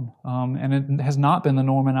norm, and it has not been the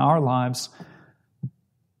norm in our lives.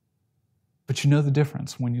 But you know the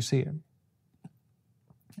difference when you see it,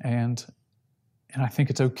 and I think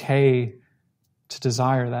it's okay to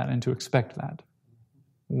desire that and to expect that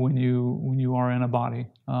when you are in a body.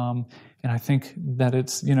 And I think that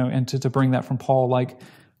it's, and to bring that from Paul, like,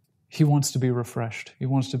 he wants to be refreshed. He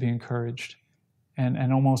wants to be encouraged,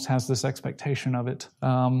 and almost has this expectation of it.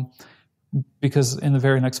 Because in the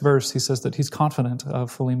very next verse, he says that he's confident of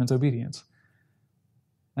Philemon's obedience.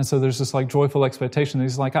 And so there's this joyful expectation.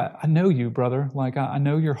 He's like, I know you, brother. Like, I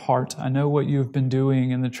know your heart. I know what you've been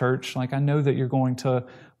doing in the church. Like, I know that you're going to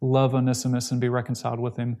love Onesimus and be reconciled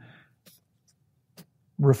with him.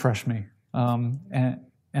 Refresh me. And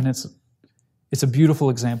it's a beautiful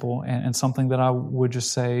example, and something that I would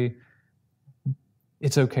just say,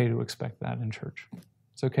 it's okay to expect that in church.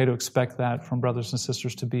 It's okay to expect that from brothers and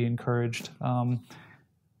sisters, to be encouraged. And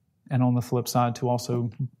on the flip side, to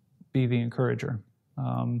also be the encourager.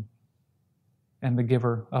 And the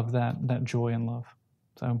giver of that joy and love.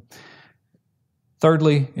 So,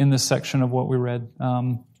 thirdly, in this section of what we read,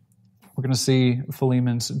 we're going to see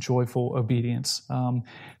Philemon's joyful obedience.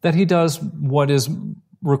 That he does what is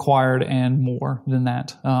required and more than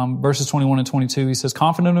that. Verses 21 and 22, he says,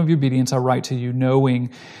 "Confident of your obedience, I write to you,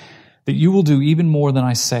 knowing that you will do even more than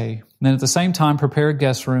I say. And then at the same time, prepare a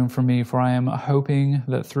guest room for me, for I am hoping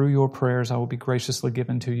that through your prayers I will be graciously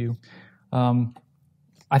given to you."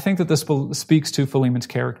 I think that this speaks to Philemon's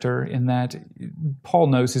character, in that Paul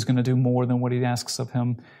knows he's going to do more than what he asks of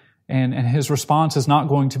him. And his response is not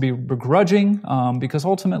going to be begrudging, because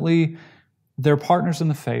ultimately they're partners in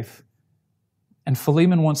the faith. And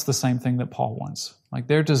Philemon wants the same thing that Paul wants. Like,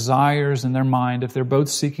 their desires and their mind, if they're both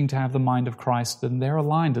seeking to have the mind of Christ, then they're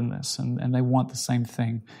aligned in this, and they want the same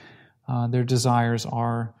thing. Their desires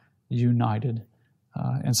are united.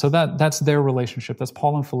 And so that's their relationship. That's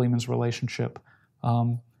Paul and Philemon's relationship.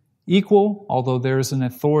 Equal, although there's an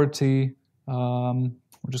authority, we'll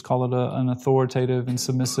just call it an authoritative and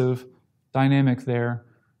submissive dynamic there.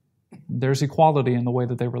 There's equality in the way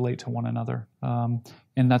that they relate to one another,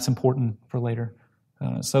 and that's important for later.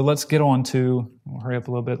 So let's get on to, hurry up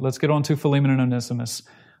a little bit, let's get on to Philemon and Onesimus.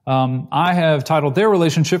 I have titled their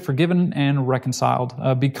relationship Forgiven and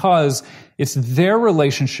Reconciled, because it's their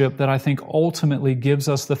relationship that I think ultimately gives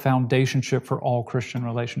us the foundationship for all Christian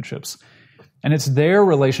relationships. And it's their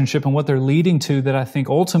relationship and what they're leading to that I think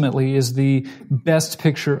ultimately is the best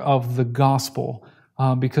picture of the gospel.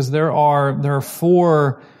 Because there are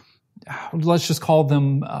four, let's just call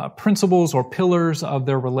them principles or pillars of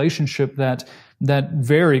their relationship that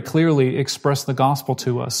very clearly express the gospel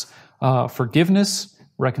to us. Forgiveness,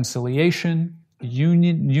 reconciliation,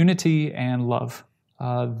 unity, and love.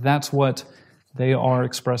 That's what they are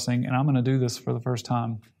expressing. And I'm going to do this for the first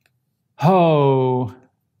time. Oh,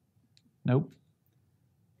 nope.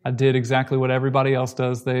 I did exactly what everybody else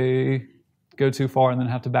does. They go too far and then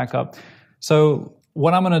have to back up. So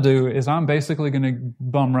what I'm going to do is I'm basically going to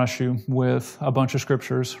bum rush you with a bunch of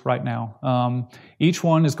scriptures right now. Each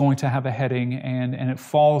one is going to have a heading, and it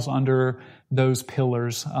falls under those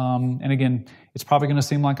pillars. And again, it's probably going to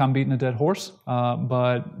seem like I'm beating a dead horse,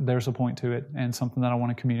 but there's a point to it and something that I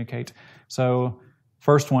want to communicate. So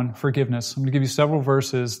first one, forgiveness. I'm going to give you several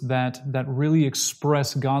verses that really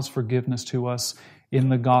express God's forgiveness to us in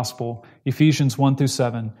the gospel. Ephesians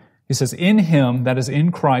 1-7. He says, "In Him, that is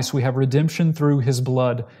in Christ, we have redemption through His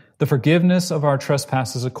blood, the forgiveness of our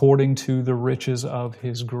trespasses according to the riches of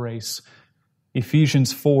His grace."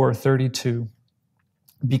 Ephesians 4:32.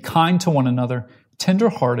 "Be kind to one another,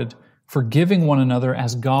 tender-hearted, forgiving one another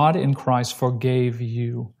as God in Christ forgave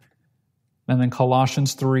you." And then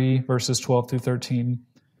Colossians 3, verses 12-13.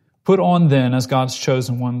 "Put on then, as God's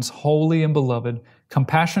chosen ones, holy and beloved,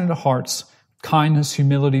 compassionate hearts, kindness,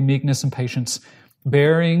 humility, meekness, and patience,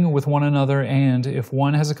 bearing with one another, and if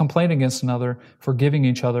one has a complaint against another, forgiving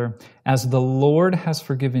each other. As the Lord has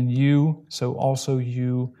forgiven you, so also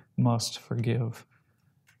you must forgive."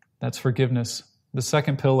 That's forgiveness. The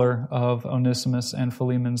second pillar of Onesimus and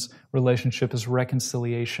Philemon's relationship is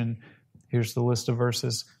reconciliation. Here's the list of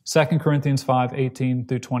verses. 2 Corinthians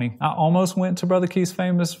 5:18-20. I almost went to Brother Keith's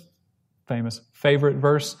famous favorite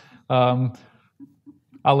verse.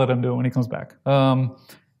 I'll let him do it when he comes back.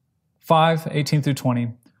 5:18 through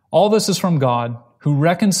 20. All this is from God, who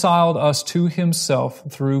reconciled us to himself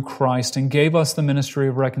through Christ and gave us the ministry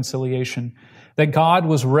of reconciliation. That God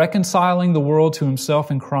was reconciling the world to himself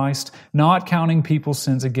in Christ, not counting people's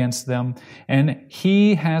sins against them, and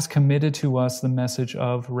he has committed to us the message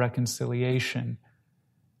of reconciliation.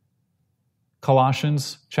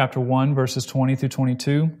 Colossians chapter 1, verses 20 through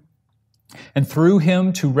 22. And through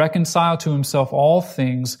him to reconcile to himself all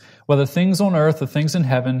things, whether things on earth or things in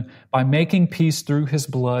heaven, by making peace through his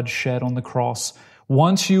blood shed on the cross.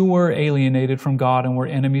 Once you were alienated from God and were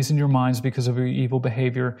enemies in your minds because of your evil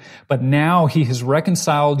behavior, but now he has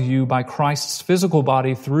reconciled you by Christ's physical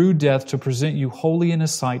body through death to present you holy in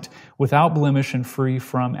his sight, without blemish and free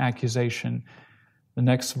from accusation. The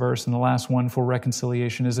next verse and the last one for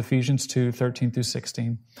reconciliation is Ephesians 2:13 through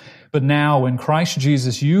 16. But now in Christ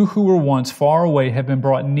Jesus, you who were once far away have been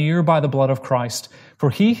brought near by the blood of Christ. For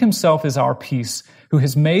he himself is our peace, who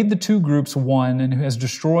has made the two groups one and who has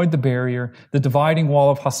destroyed the barrier, the dividing wall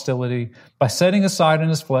of hostility, by setting aside in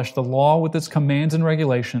his flesh the law with its commands and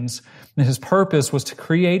regulations. And his purpose was to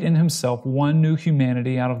create in himself one new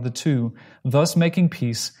humanity out of the two, thus making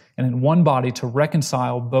peace, and in one body to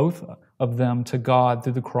reconcile both of them to God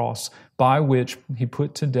through the cross, by which he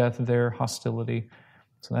put to death their hostility.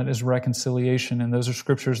 So that is reconciliation, and those are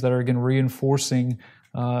scriptures that are again reinforcing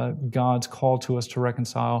God's call to us to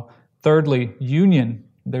reconcile. Thirdly, union.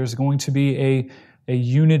 There's going to be a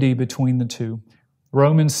unity between the two.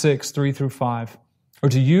 Romans 6:3 through 5. Or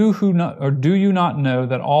do you not know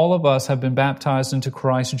that all of us have been baptized into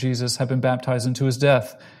Christ Jesus, have been baptized into his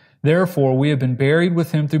death? Therefore, we have been buried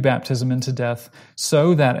with him through baptism into death,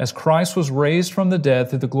 so that as Christ was raised from the dead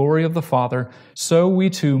through the glory of the Father, so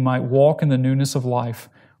we too might walk in the newness of life.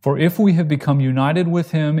 For if we have become united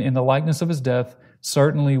with him in the likeness of his death,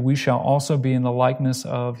 certainly we shall also be in the likeness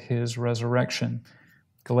of his resurrection.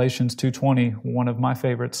 Galatians 2:20, one of my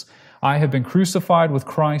favorites. I have been crucified with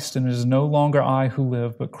Christ, and it is no longer I who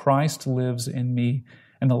live, but Christ lives in me.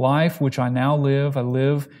 And the life which I now live, I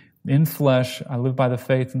live in flesh. I live by the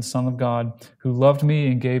faith in the Son of God, who loved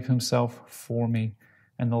me and gave himself for me.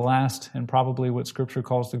 And the last, and probably what Scripture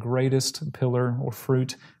calls the greatest pillar or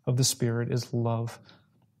fruit of the Spirit, is love.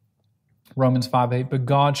 Romans 5:8, but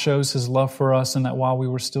God shows his love for us in that while we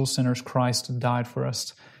were still sinners, Christ died for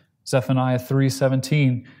us. Zephaniah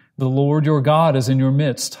 3:17, the Lord your God is in your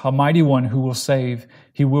midst, a mighty one who will save.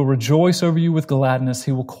 He will rejoice over you with gladness.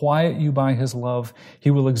 He will quiet you by his love.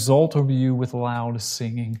 He will exult over you with loud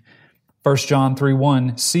singing. 1 John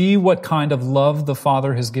 3:1, see what kind of love the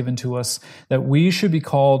Father has given to us, that we should be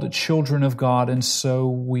called children of God, and so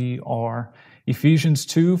we are. Ephesians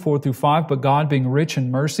 2:4 through 5, but God being rich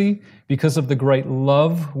in mercy, because of the great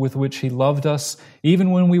love with which he loved us,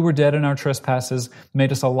 even when we were dead in our trespasses,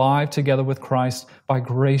 made us alive together with Christ. By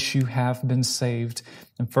grace you have been saved.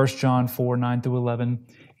 And 1 John 4:9 through 11,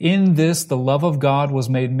 in this the love of God was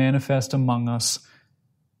made manifest among us,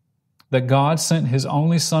 that God sent his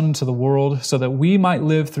only Son into the world so that we might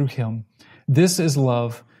live through him. This is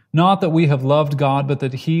love. Not that we have loved God, but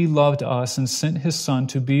that he loved us and sent his Son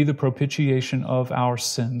to be the propitiation of our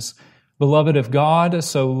sins. Beloved, if God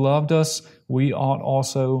so loved us, we ought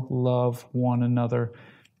also love one another.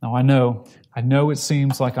 Now I know it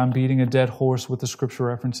seems like I'm beating a dead horse with the scripture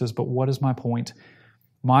references, but what is my point?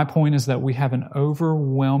 My point is that we have an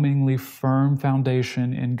overwhelmingly firm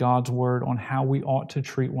foundation in God's word on how we ought to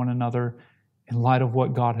treat one another in light of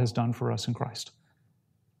what God has done for us in Christ.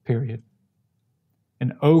 Period.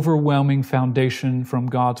 An overwhelming foundation from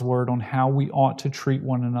God's word on how we ought to treat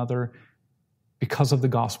one another because of the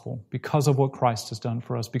gospel, because of what Christ has done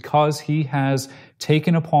for us, because he has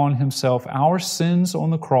taken upon himself our sins on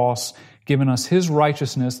the cross, given us his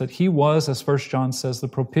righteousness, that he was, as 1 John says, the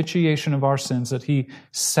propitiation of our sins, that he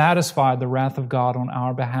satisfied the wrath of God on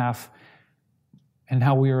our behalf, and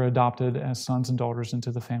now we are adopted as sons and daughters into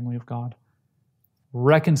the family of God,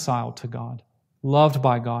 reconciled to God, loved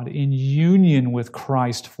by God, in union with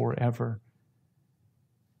Christ forever.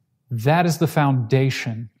 That is the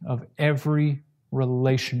foundation of every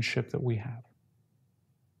relationship that we have.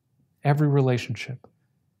 Every relationship.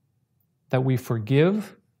 That we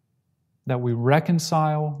forgive, that we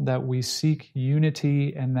reconcile, that we seek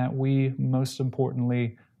unity, and that we, most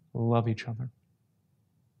importantly, love each other.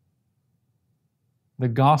 The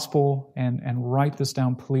gospel, and write this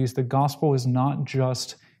down please, the gospel is not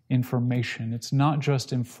just information. It's not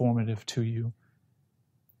just informative to you.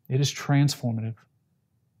 It is transformative.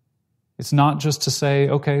 It's not just to say,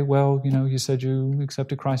 okay, well, you said you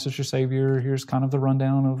accepted Christ as your Savior. Here's kind of the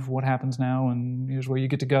rundown of what happens now, and here's where you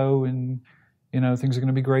get to go. And things are going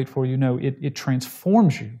to be great for you. No, it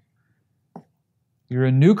transforms you. You're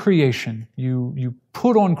a new creation. You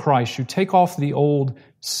put on Christ. You take off the old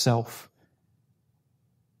self.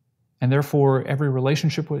 And therefore, every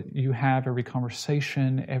relationship you have, every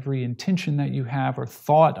conversation, every intention that you have or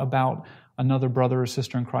thought about another brother or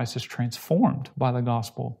sister in Christ is transformed by the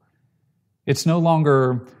gospel. It's no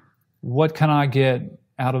longer, what can I get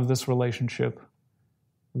out of this relationship?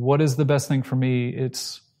 What is the best thing for me?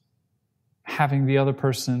 It's having the other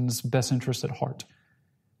person's best interest at heart.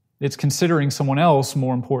 It's considering someone else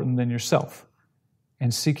more important than yourself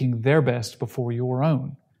and seeking their best before your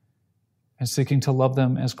own and seeking to love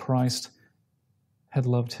them as Christ had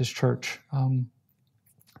loved his church.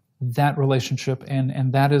 That relationship,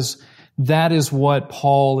 and that is what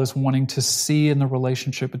Paul is wanting to see in the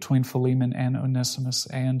relationship between Philemon and Onesimus.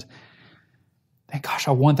 And gosh,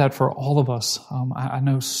 I want that for all of us. I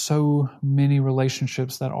know so many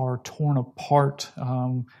relationships that are torn apart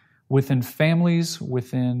within families,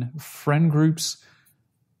 within friend groups,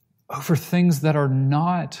 over things that are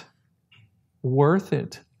not worth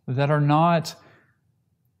it, that are not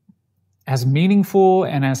as meaningful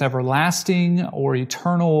and as everlasting or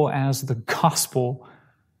eternal as the gospel.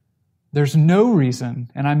 There's no reason,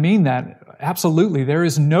 and I mean that absolutely, there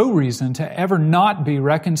is no reason to ever not be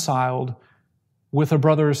reconciled with a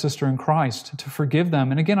brother or sister in Christ, to forgive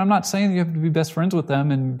them. And again, I'm not saying you have to be best friends with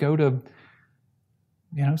them and go to,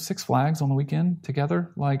 Six Flags on the weekend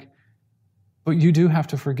together, but you do have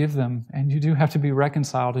to forgive them, and you do have to be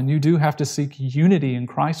reconciled, and you do have to seek unity in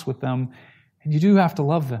Christ with them, and you do have to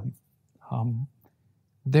love them.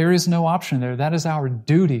 There is no option there. That is our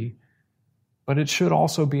duty, but it should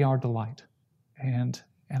also be our delight. And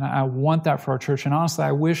I want that for our church. And honestly,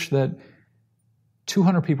 I wish that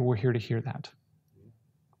 200 people were here to hear that.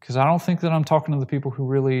 Because I don't think that I'm talking to the people who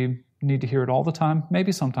really need to hear it all the time.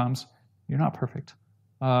 Maybe sometimes. You're not perfect.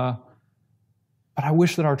 But I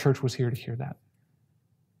wish that our church was here to hear that.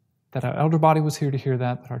 That our elder body was here to hear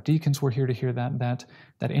that our deacons were here to hear that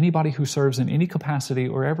anybody who serves in any capacity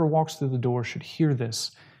or ever walks through the door should hear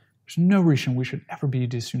this. There's no reason we should ever be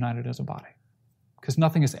disunited as a body, because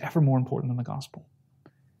nothing is ever more important than the gospel.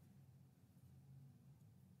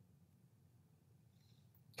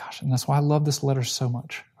 Gosh, and that's why I love this letter so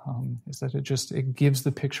much, is that it gives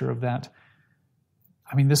the picture of that.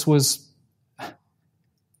 I mean, this was,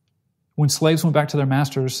 when slaves went back to their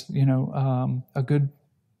masters, a good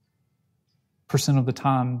 % of the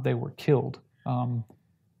time they were killed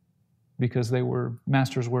because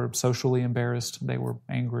masters were socially embarrassed, they were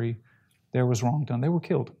angry, there was wrong done, they were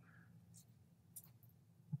killed.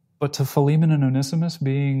 But to Philemon and Onesimus,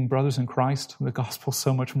 being brothers in Christ, the gospel is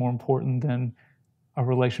so much more important than a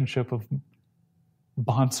relationship of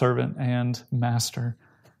bondservant and master.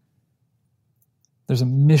 There's a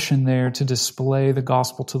mission there to display the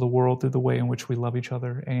gospel to the world through the way in which we love each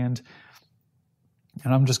other. And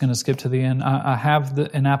I'm just going to skip to the end. I have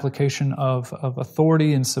an application of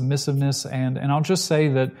authority and submissiveness, and I'll just say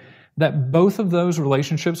that both of those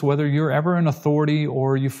relationships, whether you're ever in authority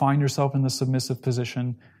or you find yourself in the submissive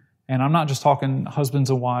position, and I'm not just talking husbands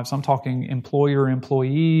and wives, I'm talking employer,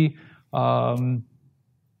 employee,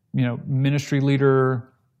 ministry leader,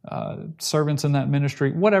 servants in that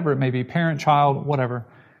ministry, whatever it may be, parent, child, whatever.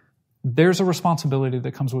 There's a responsibility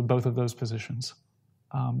that comes with both of those positions.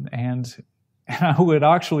 And I would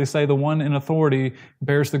actually say the one in authority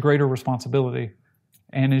bears the greater responsibility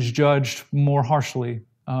and is judged more harshly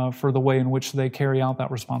for the way in which they carry out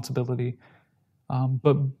that responsibility.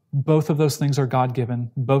 But both of those things are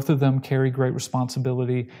God-given. Both of them carry great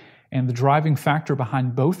responsibility. And the driving factor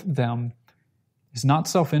behind both of them is not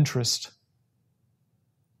self-interest,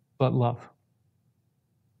 but love.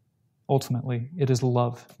 Ultimately, it is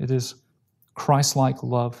love. It is Christ-like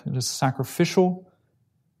love. It is sacrificial.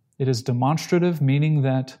 It is demonstrative, meaning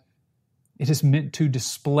that it is meant to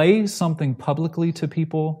display something publicly to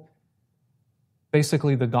people,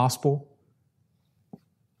 basically the gospel,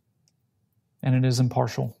 and it is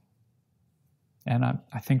impartial. And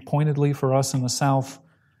I think pointedly for us in the South,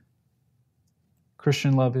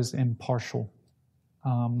 Christian love is impartial.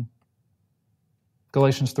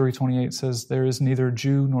 Galatians 3:28 says, "There is neither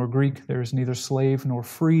Jew nor Greek, there is neither slave nor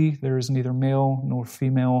free, there is neither male nor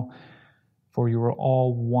female, for you are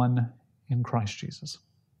all one in Christ Jesus."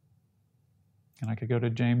 And I could go to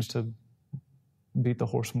James to beat the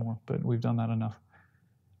horse more, but we've done that enough.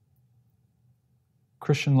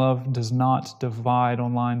 Christian love does not divide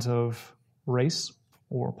on lines of race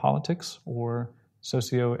or politics or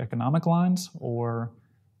socioeconomic lines or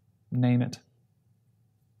name it.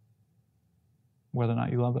 Whether or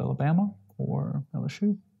not you love Alabama or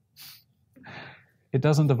LSU. It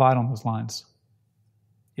doesn't divide on those lines.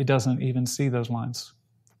 he doesn't even see those lines.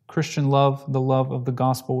 Christian love, the love of the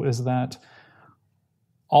gospel, is that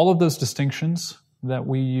all of those distinctions that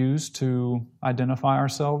we use to identify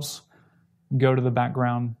ourselves go to the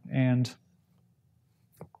background, and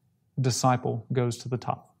disciple goes to the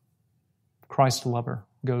top. Christ lover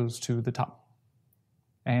goes to the top.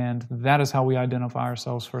 And that is how we identify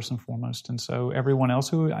ourselves first and foremost. And so everyone else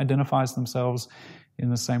who identifies themselves in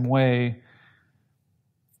the same way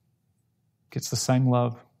gets the same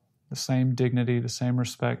love, the same dignity, the same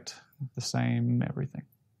respect, the same everything.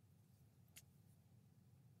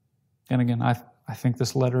 And again, I think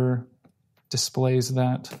this letter displays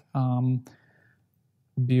that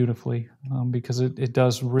beautifully, because it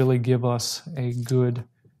does really give us a good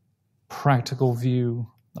practical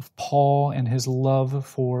view of Paul and his love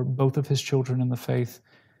for both of his children in the faith,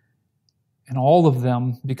 and all of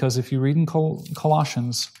them, because if you read in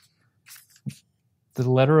Colossians, the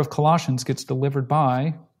letter of Colossians gets delivered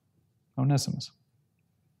by Onesimus.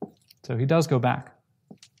 So he does go back.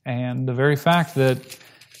 And the very fact that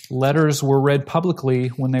letters were read publicly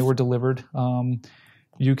when they were delivered,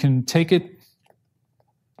 you can take it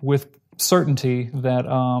with certainty that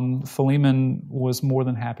Philemon was more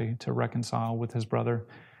than happy to reconcile with his brother,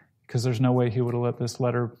 because there's no way he would have let this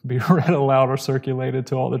letter be read aloud or circulated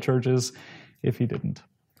to all the churches if he didn't.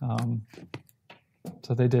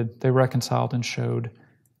 So they did. They reconciled and showed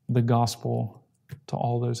the gospel to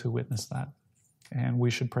all those who witnessed that. And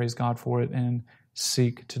we should praise God for it and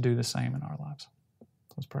seek to do the same in our lives.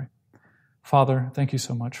 Let's pray. Father, thank you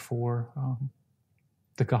so much for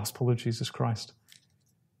the gospel of Jesus Christ.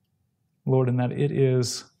 Lord, in that it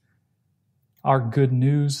is our good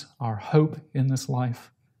news, our hope in this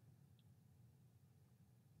life.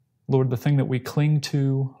 Lord, the thing that we cling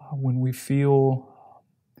to when we feel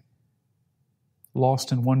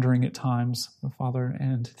lost and wondering at times, Father,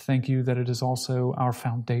 and thank you that it is also our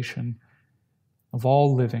foundation of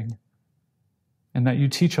all living, and that you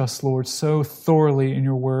teach us, Lord, so thoroughly in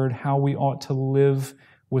your word how we ought to live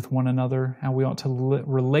with one another, how we ought to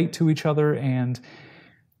relate to each other, and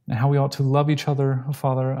how we ought to love each other.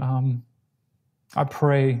 Father, I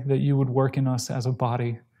pray that you would work in us as a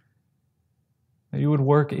body, that you would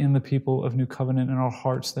work in the people of New Covenant in our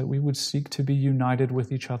hearts, that we would seek to be united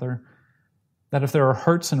with each other, that if there are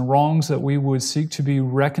hurts and wrongs, that we would seek to be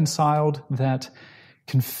reconciled, that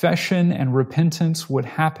confession and repentance would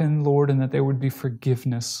happen, Lord, and that there would be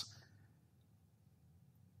forgiveness,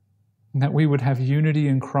 and that we would have unity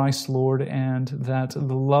in Christ, Lord, and that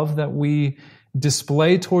the love that we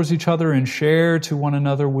display towards each other and share to one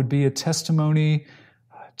another would be a testimony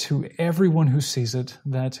to everyone who sees it,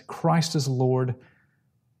 that Christ is Lord,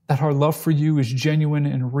 that our love for you is genuine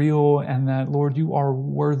and real, and that, Lord, you are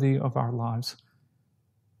worthy of our lives.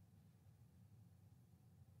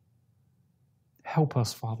 Help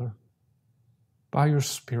us, Father, by your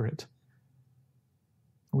Spirit.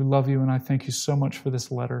 We love you, and I thank you so much for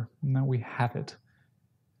this letter, and that we have it.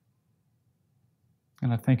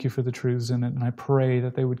 And I thank you for the truths in it, and I pray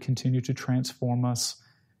that they would continue to transform us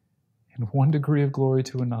in one degree of glory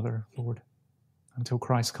to another, Lord, until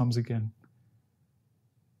Christ comes again.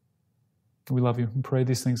 We love you and pray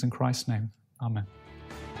these things in Christ's name. Amen.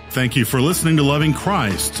 Thank you for listening to Loving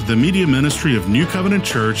Christ, the media ministry of New Covenant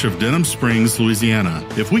Church of Denham Springs, Louisiana.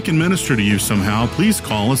 If we can minister to you somehow, please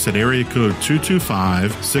call us at area code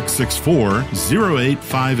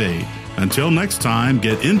 225-664-0858. Until next time,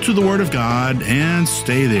 get into the Word of God and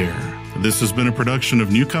stay there. This has been a production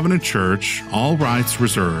of New Covenant Church, all rights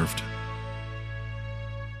reserved.